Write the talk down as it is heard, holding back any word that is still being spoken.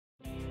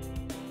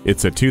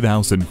It's a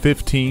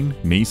 2015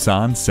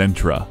 Nissan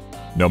Sentra.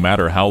 No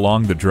matter how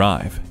long the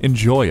drive,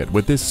 enjoy it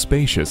with this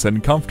spacious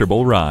and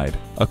comfortable ride.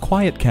 A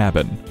quiet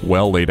cabin,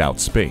 well laid out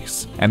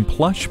space, and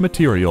plush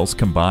materials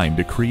combine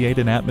to create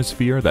an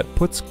atmosphere that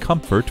puts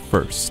comfort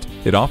first.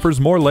 It offers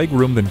more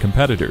legroom than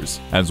competitors,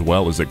 as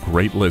well as a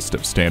great list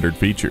of standard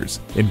features,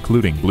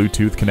 including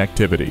Bluetooth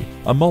connectivity,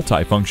 a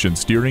multi-function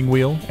steering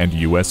wheel, and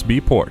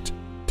USB port.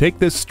 Take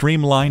this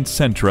streamlined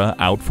Sentra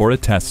out for a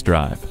test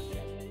drive.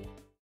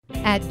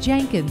 At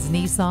Jenkins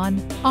Nissan,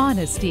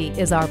 honesty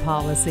is our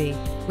policy.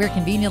 We're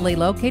conveniently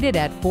located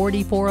at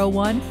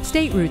 4401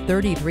 State Route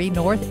 33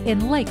 North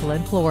in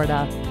Lakeland,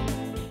 Florida.